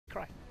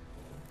Cry.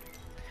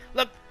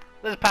 Look!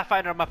 There's a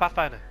Pathfinder on my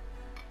Pathfinder.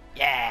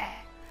 Yeah!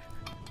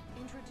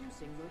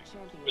 Introducing your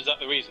champion. Was that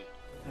the reason?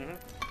 Mm-hmm.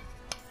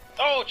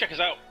 Oh, check us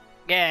out!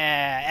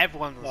 Yeah!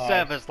 Everyone on the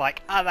server's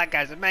like, oh, that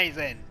guy's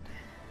amazing!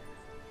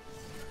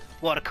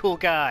 What a cool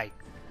guy!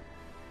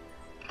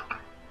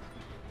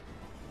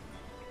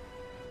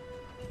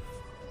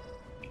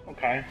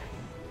 Okay.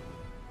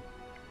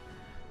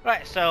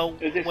 Right, so...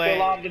 Is it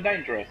still armed and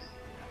dangerous?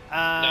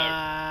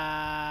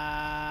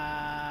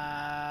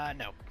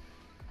 No.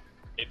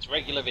 It's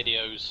regular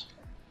videos.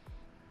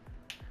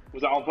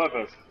 Was that on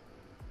purpose?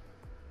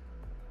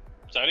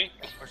 Sorry?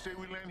 I say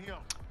we land here.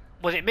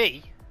 Was it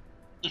me?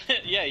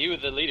 Yeah, you were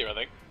the leader, I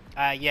think.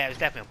 Yeah, it was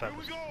definitely on Here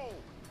we purpose.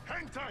 go.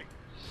 Hang tight.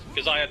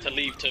 Because I had to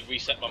leave to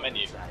reset my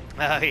menu.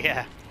 Oh,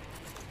 yeah.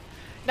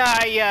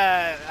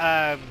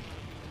 No,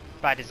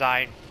 by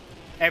design.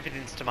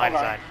 Everything's to my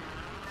design.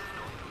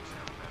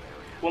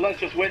 Well, let's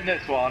just win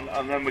this one,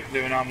 and then we can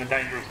do an armed and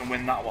dangerous and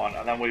win that one,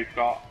 and then we've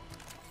got...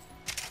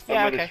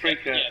 Yeah, with okay. the streak,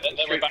 Yeah, then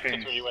we're streak back to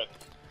kings. 3 win.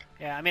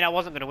 Yeah, I mean, I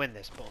wasn't going to win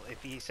this, but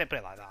if you simply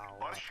like that, I'll...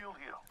 Body shield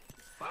here.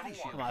 Body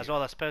shield might as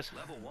well, I suppose.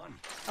 Level 1.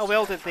 Oh, we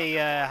all did the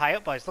high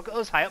up boys. Look at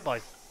us high up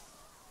boys.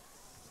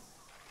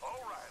 All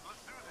right,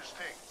 let's do this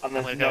thing. And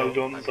there's I'm no gonna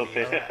go- guns up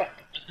here.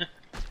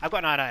 I've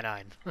got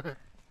 999.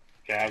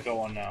 Okay, I've got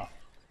one now.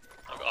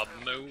 I've got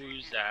a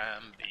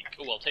Mozambique.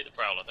 Oh, I'll take the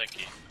Prowler, thank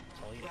you.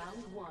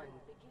 Round 1.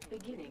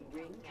 Beginning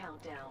ring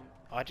countdown.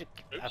 Oh, I just...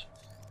 Oops.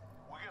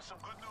 We got some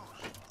good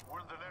news. We're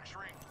in the next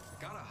ring.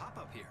 Gotta hop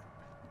up here.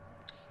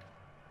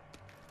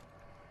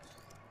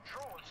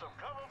 Throwing some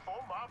cover for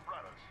my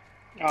brothers.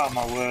 Oh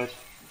my word.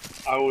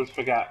 I always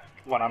forget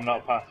when I'm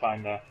not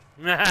Pathfinder.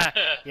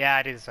 yeah,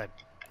 I do the same.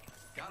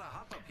 Gotta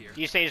hop up here.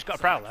 You say you just got a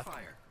Prowler?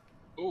 Fire.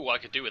 Ooh, I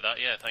could do with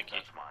that, yeah, thank you.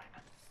 That's mine.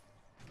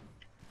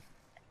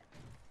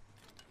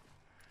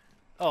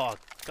 Oh,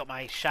 got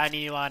my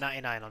shiny new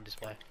R99 on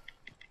display.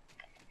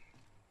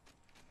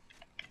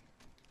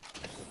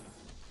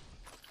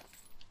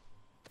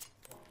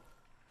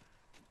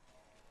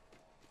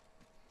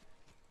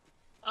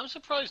 I'm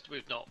surprised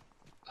we've not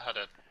had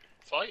a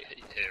fight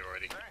here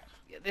already.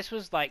 Yeah, this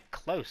was like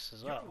close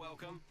as You're well.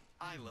 welcome.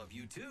 I love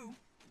you too.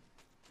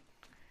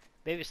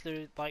 Maybe it's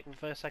the like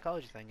reverse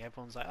psychology thing.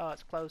 Everyone's like, oh,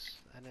 it's close,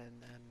 and then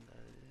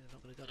you're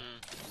not gonna go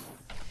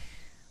there.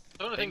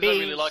 One of the It things I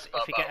really means like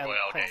about if you get Battle a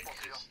Royale point-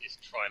 games is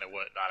trying to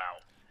work that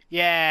out.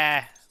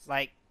 Yeah,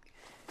 like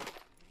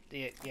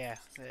the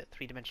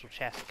three-dimensional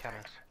chess kind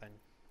of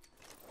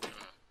thing.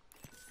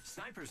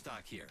 Sniper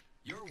stock here.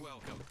 You're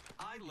welcome.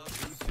 I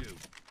love you too.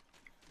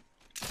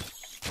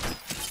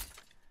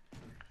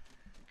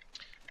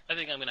 I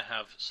think I'm going to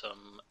have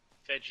some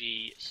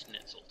veggie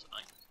schnitzel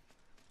tonight.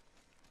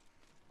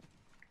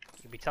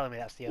 You'll be telling me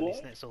that's the only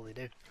What? schnitzel they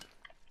do.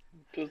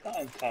 Does that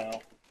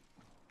entail?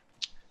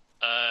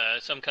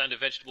 Some kind of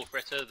vegetable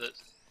fritter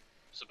that's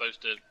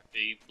supposed to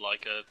be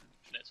like a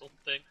schnitzel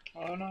thing.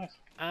 Oh, nice.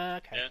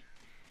 Okay. Yeah.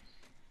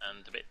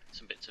 And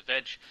some bits of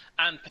veg,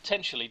 and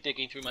potentially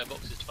digging through my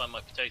boxes to find my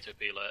potato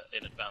peeler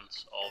in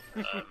advance of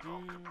Burns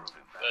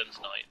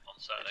night on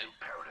Saturday.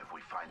 Imperative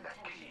we find that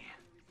key.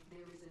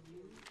 There is a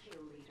new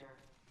kill leader.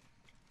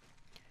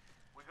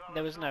 We got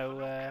There was no kill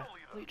leader.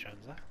 loot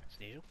drones there, as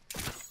usual.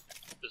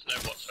 There's no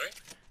what, sorry?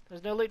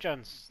 There's no loot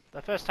drones.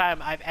 The first time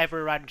I've ever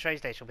arrived in a train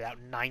station without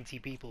 90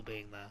 people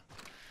being there.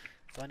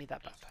 Do I need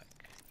that backpack?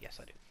 Yes,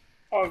 I do.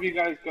 Oh, have you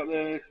guys got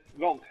the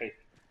vault key?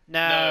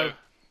 No, but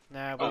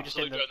Oh, we're just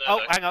in loot the. drone there, Oh,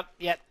 though. hang on.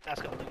 Yeah,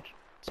 that's got a loot.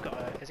 It's got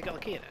a. Has it got the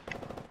key in it?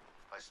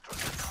 I struck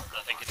the target.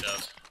 I think it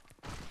does.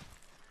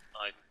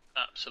 I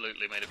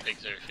absolutely made a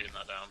pig's ear shooting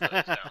that down, but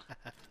it's down.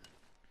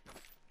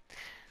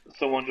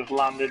 Someone just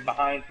landed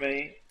behind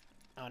me.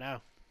 Oh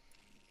no.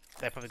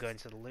 They're probably going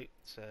to the loot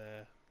thing.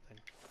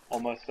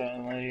 Almost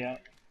certainly, yeah.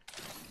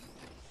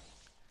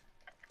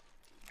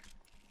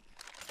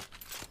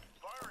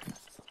 Firing.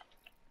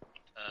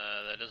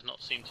 There does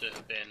not seem to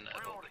have been a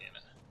body in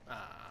it.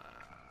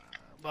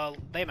 Well,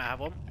 they might have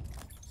one.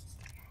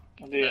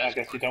 I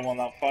guess you don't want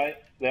that fight.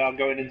 They are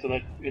going into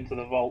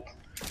the vault.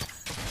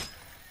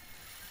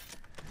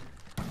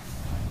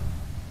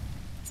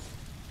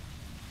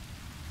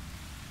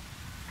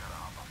 Gotta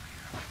hop up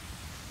here.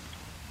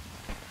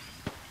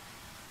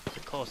 It's a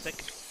caustic.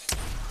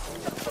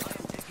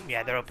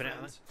 Yeah, they're opening it.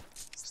 aren't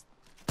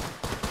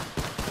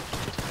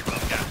Well,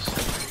 gas.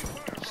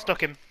 they?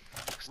 Stuck him.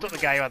 Stuck the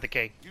guy who had the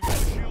key. You got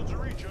shields to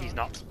reach He's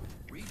not.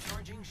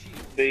 Recharging shield.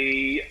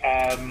 The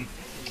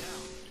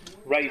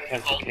Wraith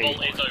has the Vault key.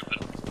 is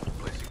open.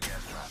 Placing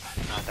gas trap.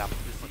 Ah, damn.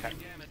 Okay.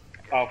 Damn it.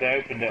 Oh, they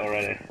opened it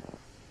already.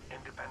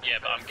 Independent. Yeah,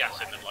 but I'm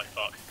gassing them like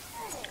fuck.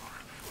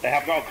 They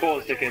have got a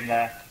caustic in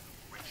there.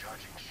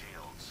 Recharging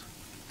shields.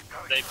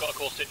 They've got a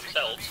caustic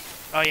themselves.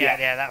 Oh yeah, Yeah.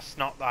 yeah, that's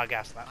not our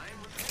gas. That.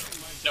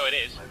 No, it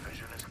is. My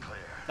vision is clear.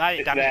 No,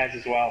 It's damn it. theirs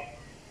as well.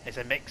 It's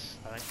a mix,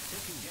 I think.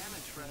 Taking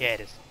damage, friends. Yeah, it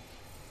is.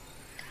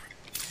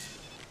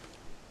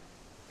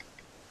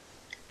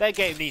 Their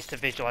game needs to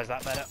visualize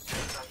that better.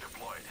 Not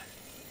deployed.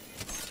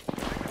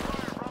 Taking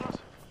fire, brothers.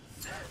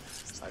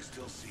 I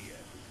still see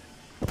it.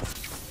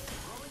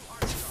 Throwing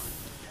arc shot.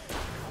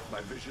 My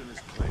vision is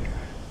clear.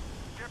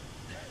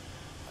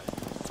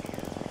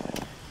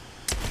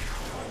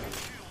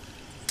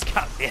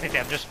 Can't see anything,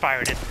 I'm just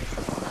firing it.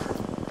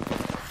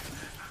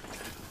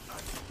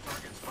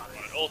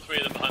 Right, all three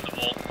of them behind the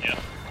wall. Yeah.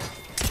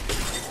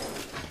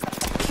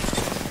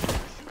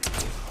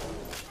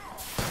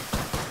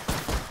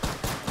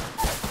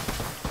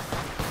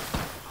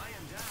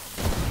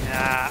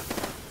 Yeah.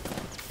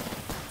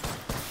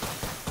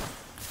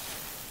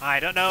 I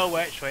don't know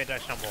which way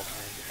direction I'm walking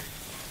in.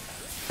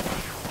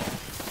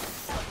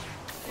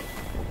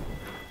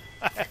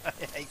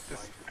 I hate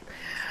this.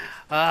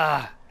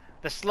 Ah,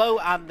 the slow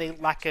and the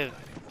lack of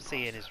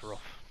seeing is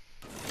rough.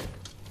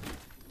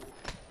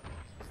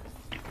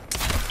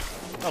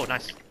 Oh,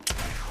 nice.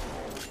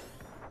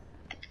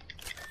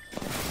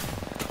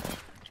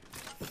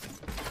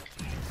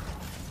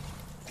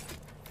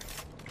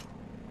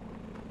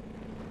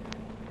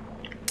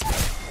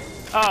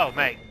 Oh,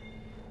 mate.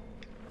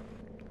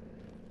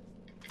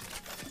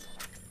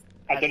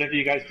 I don't know if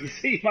you guys can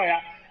see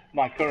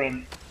my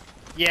current.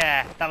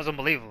 Yeah, that was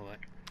unbelievable, mate.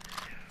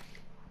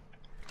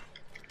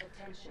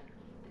 Attention.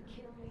 The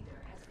kill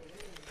leader has been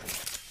eliminated.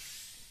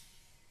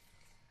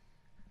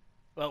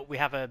 Well, we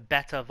have a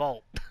better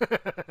vault.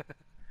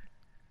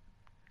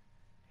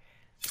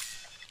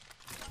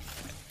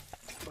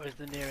 Where's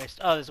the nearest?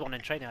 Oh, there's one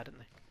in training, didn't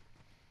they?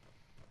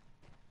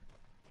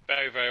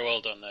 Very, very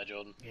well done there,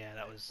 Jordan. Yeah,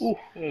 that was Ooh,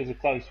 it was a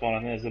close one,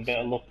 and there's a bit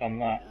of luck on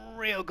that.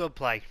 real good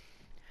play.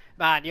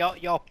 Man,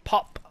 your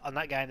pop on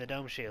that guy in the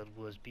dome shield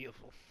was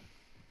beautiful.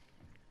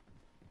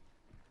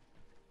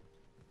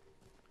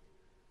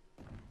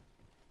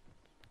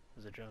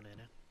 There's a drone here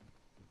now.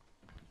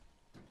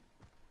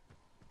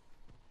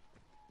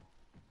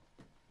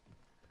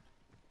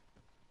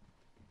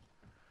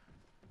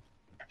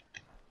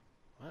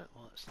 Right,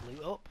 well, let's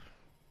loot up.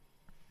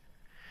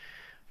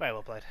 Very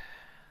well played.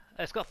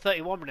 It's got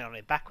 31 running on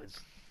it backwards.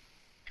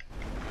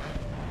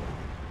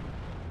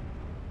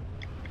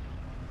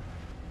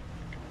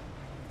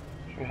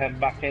 Should we head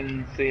back in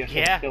and see if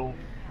Yeah. it's still.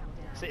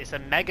 It's a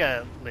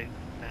mega loot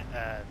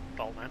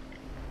vault now.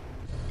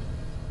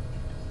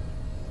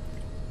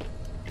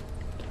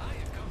 I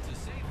have come to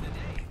save the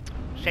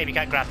day. Shame you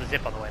can't grab the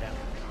zip on the way down.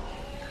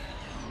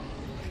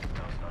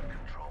 Does not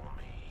control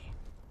me.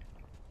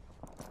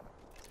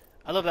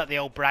 I love that they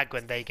all brag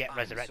when they get I'm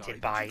sorry, resurrected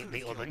did by you the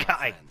lose other your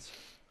guy. friends?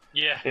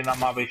 Yeah. I think that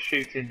might be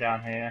shooting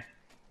down here.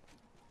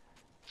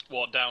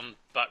 What, down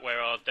back where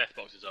our death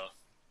boxes are?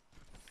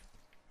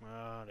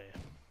 Oh dear.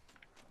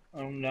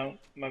 Oh no,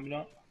 maybe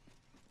not.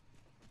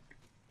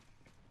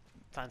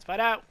 Time to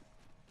find out.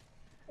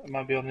 It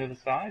might be on the other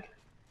side.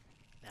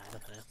 Nah,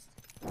 nothing else.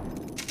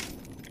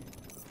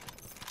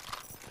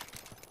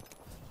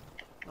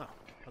 Oh,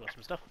 I got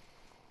some stuff.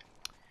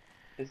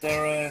 Is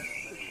there a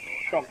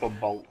shotgun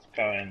bolt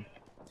going?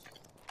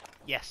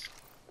 Yes.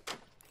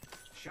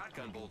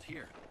 Shotgun bolt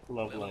here.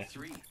 Lovely. Level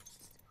 3.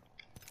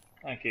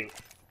 Thank you.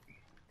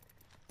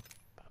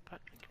 Backpack,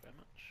 thank you very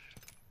much.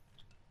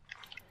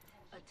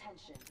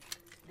 Attention.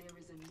 There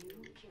is a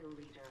new kill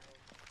leader.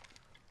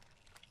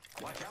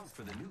 Watch out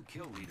for the new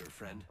kill leader,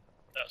 friend.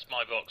 That's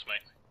my box,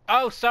 mate.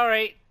 Oh,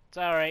 sorry.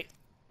 Sorry.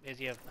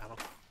 Here's your ammo.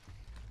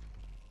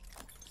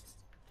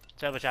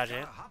 Turbocharger Gotta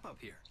here. hop up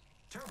here.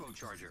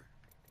 Turbocharger.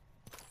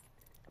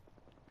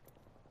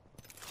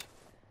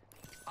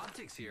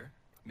 Optics here.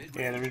 Mid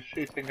Yeah, there is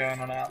shooting going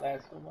on out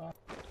there somewhere.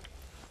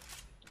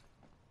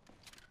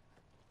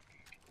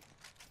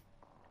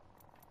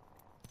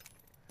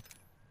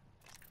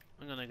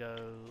 I'm gonna go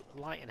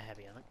light and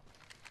heavy, I think.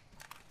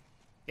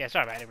 Yeah,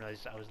 sorry about it. I didn't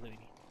realise I was looting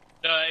you.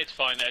 No, it's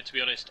fine. To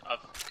be honest,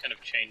 I've kind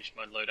of changed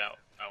my loadout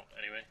out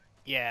anyway.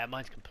 Yeah,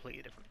 mine's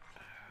completely different.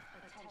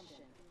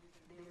 Attention.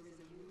 There is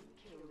a new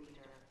kill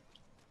leader.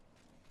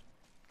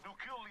 New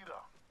kill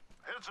leader.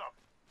 Heads up.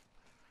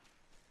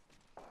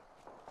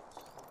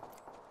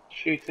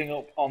 Shooting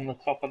up on the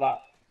top of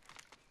that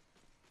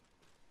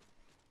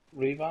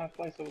revive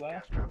place over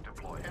there. Gas trap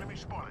deployed. Enemy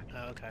spotted.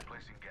 Oh, okay.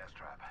 Placing gas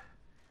trap.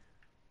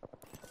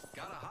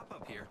 Gotta hop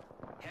up here.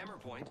 Hammer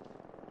point.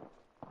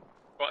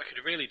 What I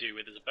could really do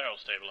with is a barrel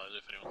stabilizer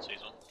if anyone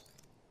sees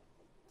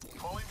one.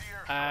 Calling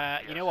the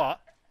airstrike. You know what?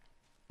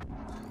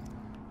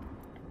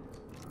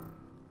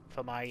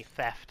 For my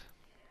theft.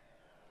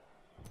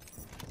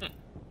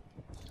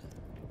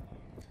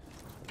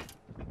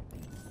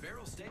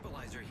 Barrel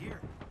stabilizer here.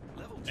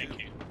 Level 2. Thank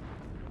you.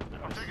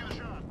 I'm taking a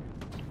shot.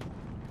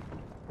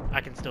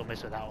 I can still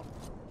miss with that one.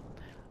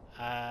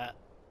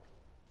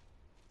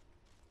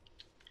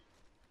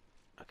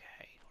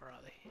 Okay, where are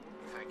they?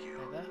 Thank you.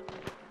 They're there.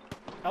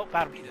 Oh,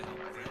 found Need them. to help,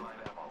 friend. Light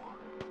ammo.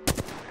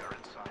 We are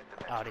inside the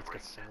next Oh, I need to get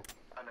ring. the single.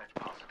 A net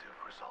positive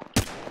result.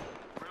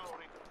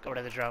 Reloading. Got rid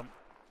of the drone.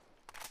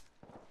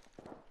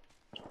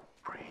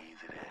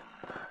 Breathe it in.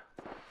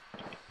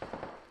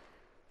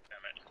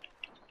 Damn it.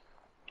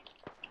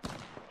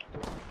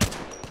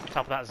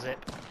 Top of that zip.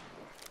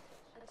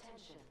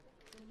 Attention.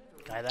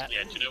 Guy there.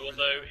 Yeah, do you know what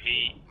though?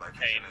 He My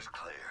vision came is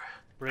clear.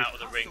 Roof. out of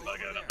the ring by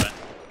going up there.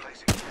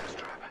 Placing gas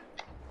trap.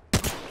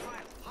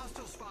 Fire.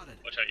 Hostile spotted.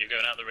 Watch out, you're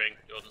going out the ring,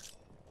 Jordan.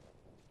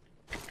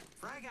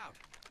 Frag out.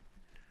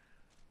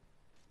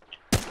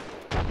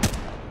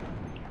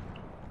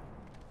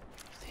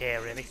 It's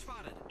here, really.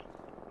 Spotted.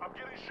 I'm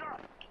getting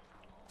shot.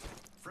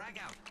 Frag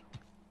out.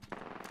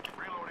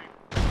 Reloading.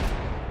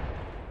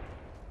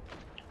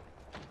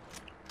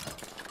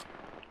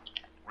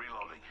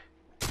 Reloading.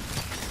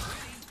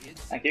 Ready.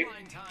 It's Thank you.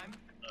 line time.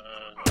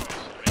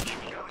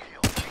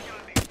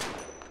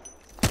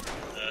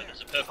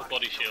 There's a purple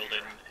body shield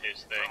in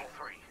his thing.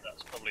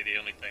 That's probably the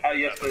only thing. Oh,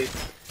 yes,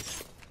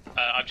 please.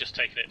 I've just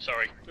taken it,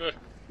 sorry.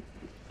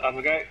 Have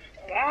a go.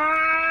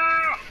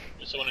 Ah!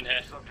 There's someone in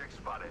here. Subject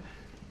spotted.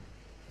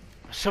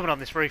 There's someone on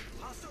this roof.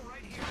 Hostile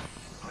right here.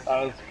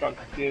 That was quite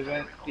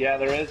confusing. Yeah,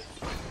 there is.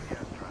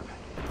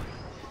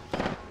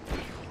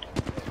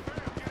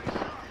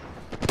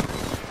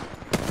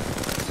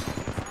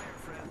 Fire,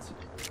 friends.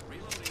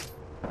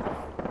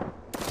 Reloading.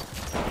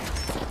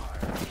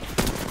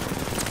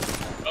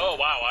 Oh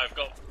wow, I've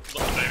got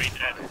look very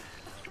dead.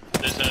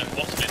 There's a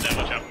bottom in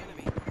there, watch out.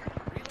 Enemy.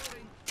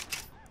 Reloading.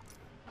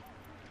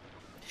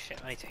 Shit,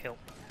 I need to heal.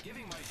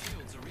 Giving my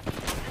shields a reload.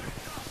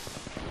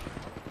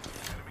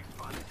 Enemy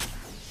spotted.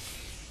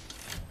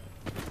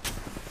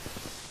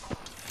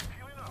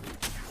 Healing up.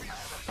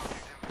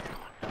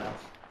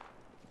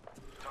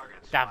 Target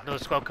Damn, another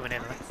squad coming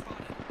in.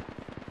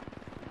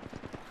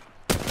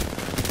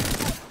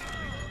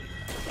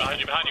 Behind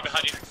you, behind you,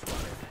 behind you.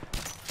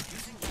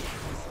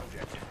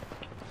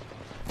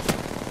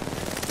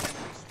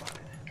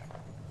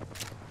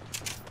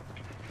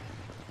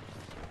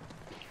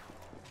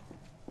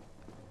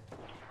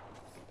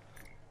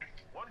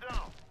 one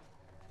down.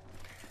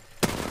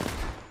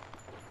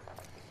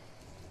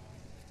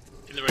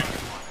 In the room.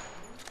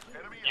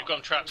 Enemy You've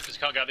gone trapped because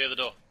you can't get out the other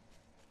door.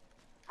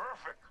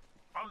 perfect.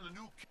 I'm the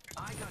new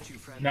I got you,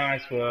 friend.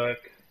 Nice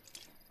work.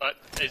 Right,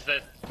 is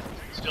there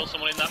still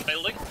someone in that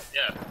building?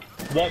 Yeah.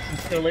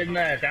 Watson's still in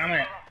there, damn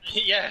it.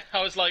 Yeah,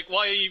 I was like,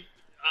 why are you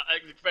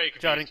very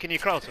confused? Jordan, can you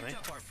crawl to me?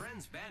 Picked up our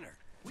friend's banner.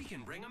 We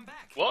can bring him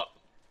back. What?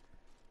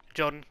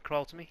 Jordan,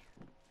 crawl to me.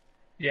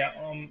 Yeah,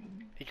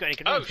 You got any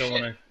Oh, canoes? don't shit.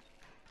 wanna.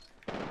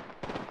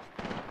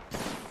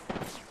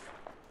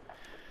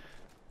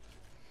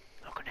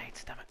 No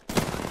grenades, damn it.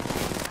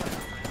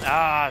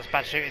 Ah, it's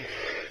bad shooting.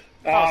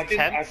 Oh, I was I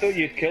tense. thought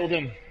you'd killed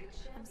him.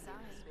 I'm sorry.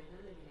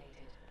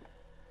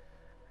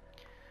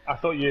 I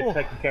thought you'd Oh.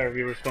 taken care of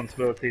your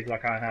responsibilities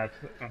like I had.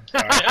 I'm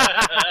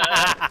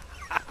sorry.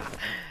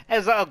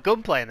 There's a lot of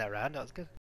gunplay in that round, that was good.